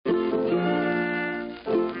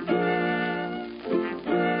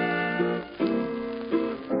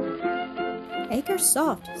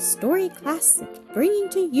Makersoft Story Classic, bringing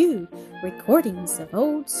to you recordings of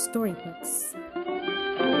old storybooks.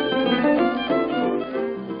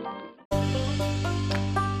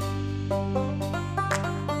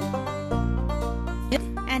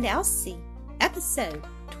 And Elsie, episode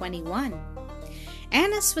 21.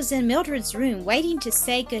 Annis was in Mildred's room waiting to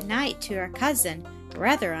say goodnight to her cousin,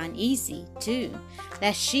 rather uneasy, too,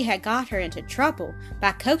 that she had got her into trouble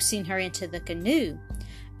by coaxing her into the canoe.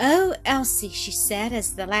 "Oh, Elsie," she said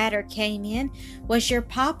as the latter came in, "was your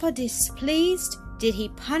papa displeased? Did he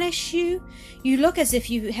punish you? You look as if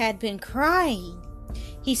you had been crying."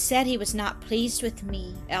 "He said he was not pleased with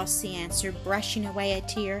me," Elsie answered, brushing away a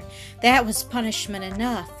tear. "That was punishment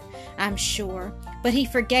enough, I'm sure, but he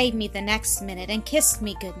forgave me the next minute and kissed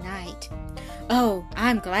me good night." "Oh,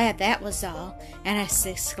 I'm glad that was all," Annis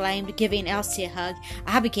exclaimed, giving Elsie a hug.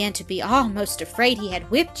 "I began to be almost afraid he had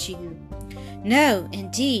whipped you." "No,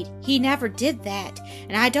 indeed, he never did that,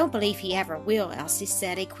 and I don't believe he ever will," Elsie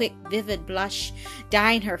said, a quick, vivid blush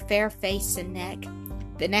dyeing her fair face and neck.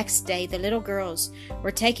 The next day the little girls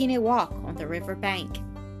were taking a walk on the river bank,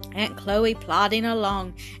 Aunt Chloe plodding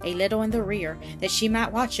along a little in the rear, that she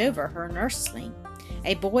might watch over her nursling.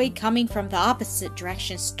 A boy coming from the opposite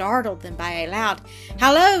direction startled them by a loud,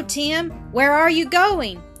 "Hello, Tim! Where are you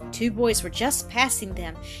going?" Two boys were just passing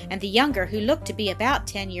them, and the younger, who looked to be about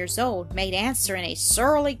 10 years old, made answer in a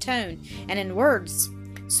surly tone and in words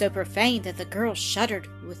so profane that the girls shuddered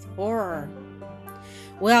with horror.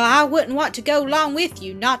 "Well, I wouldn't want to go along with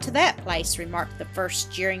you, not to that place," remarked the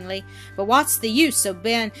first jeeringly. "But what's the use of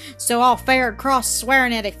being so all fair and cross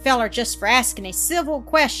swearing at a feller just for asking a civil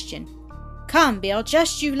question?" "Come, Bill,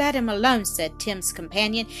 just you let him alone," said Tim's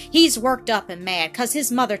companion. "He's worked up and mad, 'cause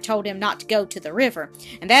his mother told him not to go to the river,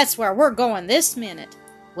 and that's where we're going this minute."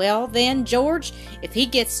 "Well, then, George, if he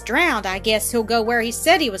gets drowned, I guess he'll go where he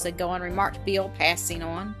said he was a-going," remarked Bill, passing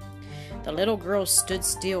on. The little girls stood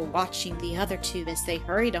still, watching the other two as they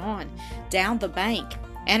hurried on down the bank,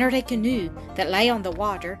 entered a canoe that lay on the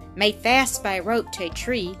water, made fast by a rope to a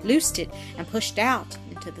tree, loosed it, and pushed out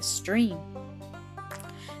into the stream.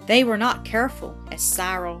 They were not careful, as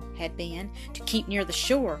Cyril had been, to keep near the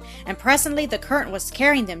shore, and presently the current was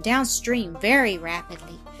carrying them downstream very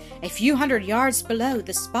rapidly. A few hundred yards below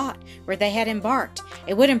the spot where they had embarked,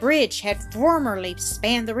 a wooden bridge had formerly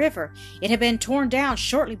spanned the river. It had been torn down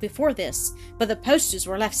shortly before this, but the posts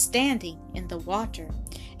were left standing in the water.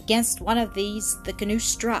 Against one of these the canoe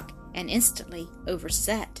struck and instantly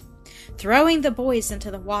overset, throwing the boys into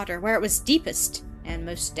the water, where it was deepest and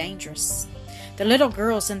most dangerous. The little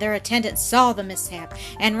girls and their attendants saw the mishap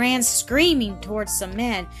and ran screaming towards some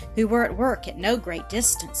men who were at work at no great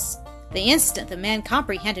distance. The instant the men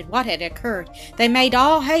comprehended what had occurred, they made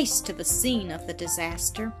all haste to the scene of the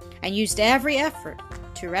disaster and used every effort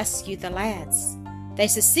to rescue the lads. They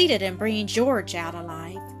succeeded in bringing George out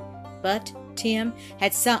alive, but Tim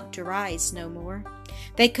had sunk to rise no more.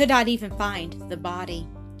 They could not even find the body.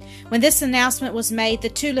 When this announcement was made, the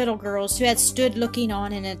two little girls, who had stood looking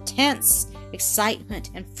on in intense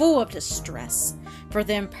excitement and full of distress for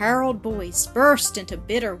the imperiled boys, burst into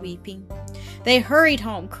bitter weeping. They hurried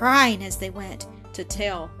home, crying as they went, to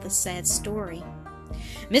tell the sad story.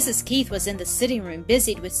 Mrs. Keith was in the sitting room,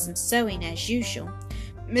 busied with some sewing as usual,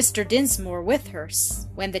 Mr. Dinsmore with her,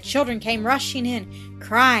 when the children came rushing in,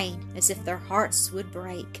 crying as if their hearts would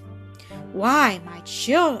break. "Why, my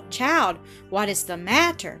child, what is the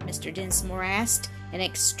matter?" Mr. Dinsmore asked, in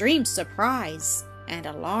extreme surprise and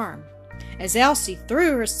alarm, as Elsie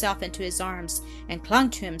threw herself into his arms and clung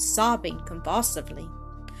to him, sobbing convulsively.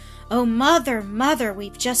 "Oh, mother, mother,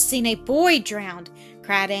 we've just seen a boy drowned,"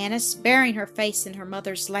 cried Annis, burying her face in her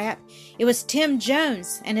mother's lap. "It was Tim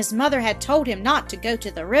Jones, and his mother had told him not to go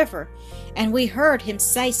to the river, and we heard him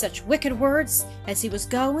say such wicked words as he was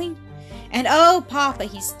going. And oh, Papa,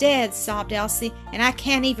 he's dead," sobbed Elsie, "and I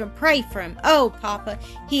can't even pray for him. Oh, Papa,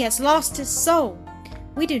 he has lost his soul."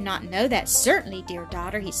 "We do not know that certainly, dear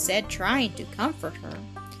daughter," he said, trying to comfort her.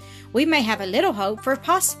 "We may have a little hope, for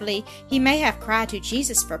possibly he may have cried to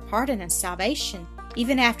Jesus for pardon and salvation,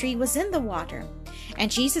 even after he was in the water. And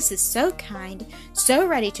Jesus is so kind, so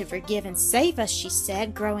ready to forgive and save us," she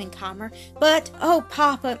said, growing calmer. "But, oh,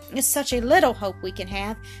 Papa, it's such a little hope we can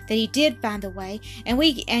have, that he did find the way,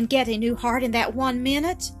 and get a new heart in that one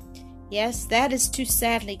minute." "Yes, that is too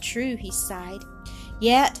sadly true," he sighed.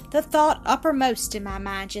 "Yet the thought uppermost in my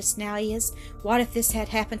mind just now is, what if this had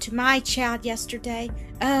happened to my child yesterday?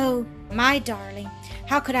 Oh, my darling,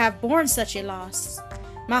 how could I have borne such a loss?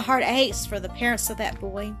 My heart aches for the parents of that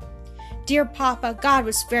boy. Dear Papa, God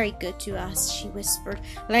was very good to us, she whispered,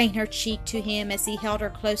 laying her cheek to him as he held her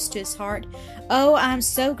close to his heart. Oh, I'm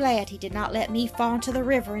so glad he did not let me fall into the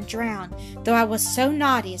river and drown, though I was so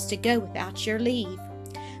naughty as to go without your leave.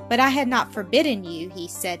 But I had not forbidden you, he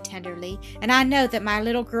said tenderly, and I know that my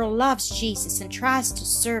little girl loves Jesus and tries to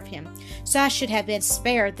serve him, so I should have been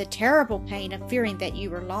spared the terrible pain of fearing that you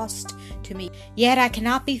were lost to me. Yet I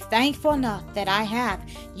cannot be thankful enough that I have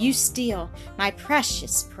you still, my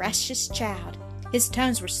precious, precious child. His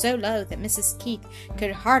tones were so low that Mrs. Keith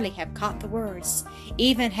could hardly have caught the words,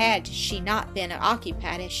 even had she not been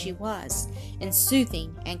occupied as she was in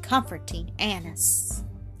soothing and comforting Annis.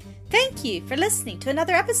 Thank you for listening to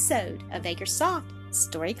another episode of Acresoft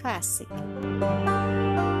Story Classic.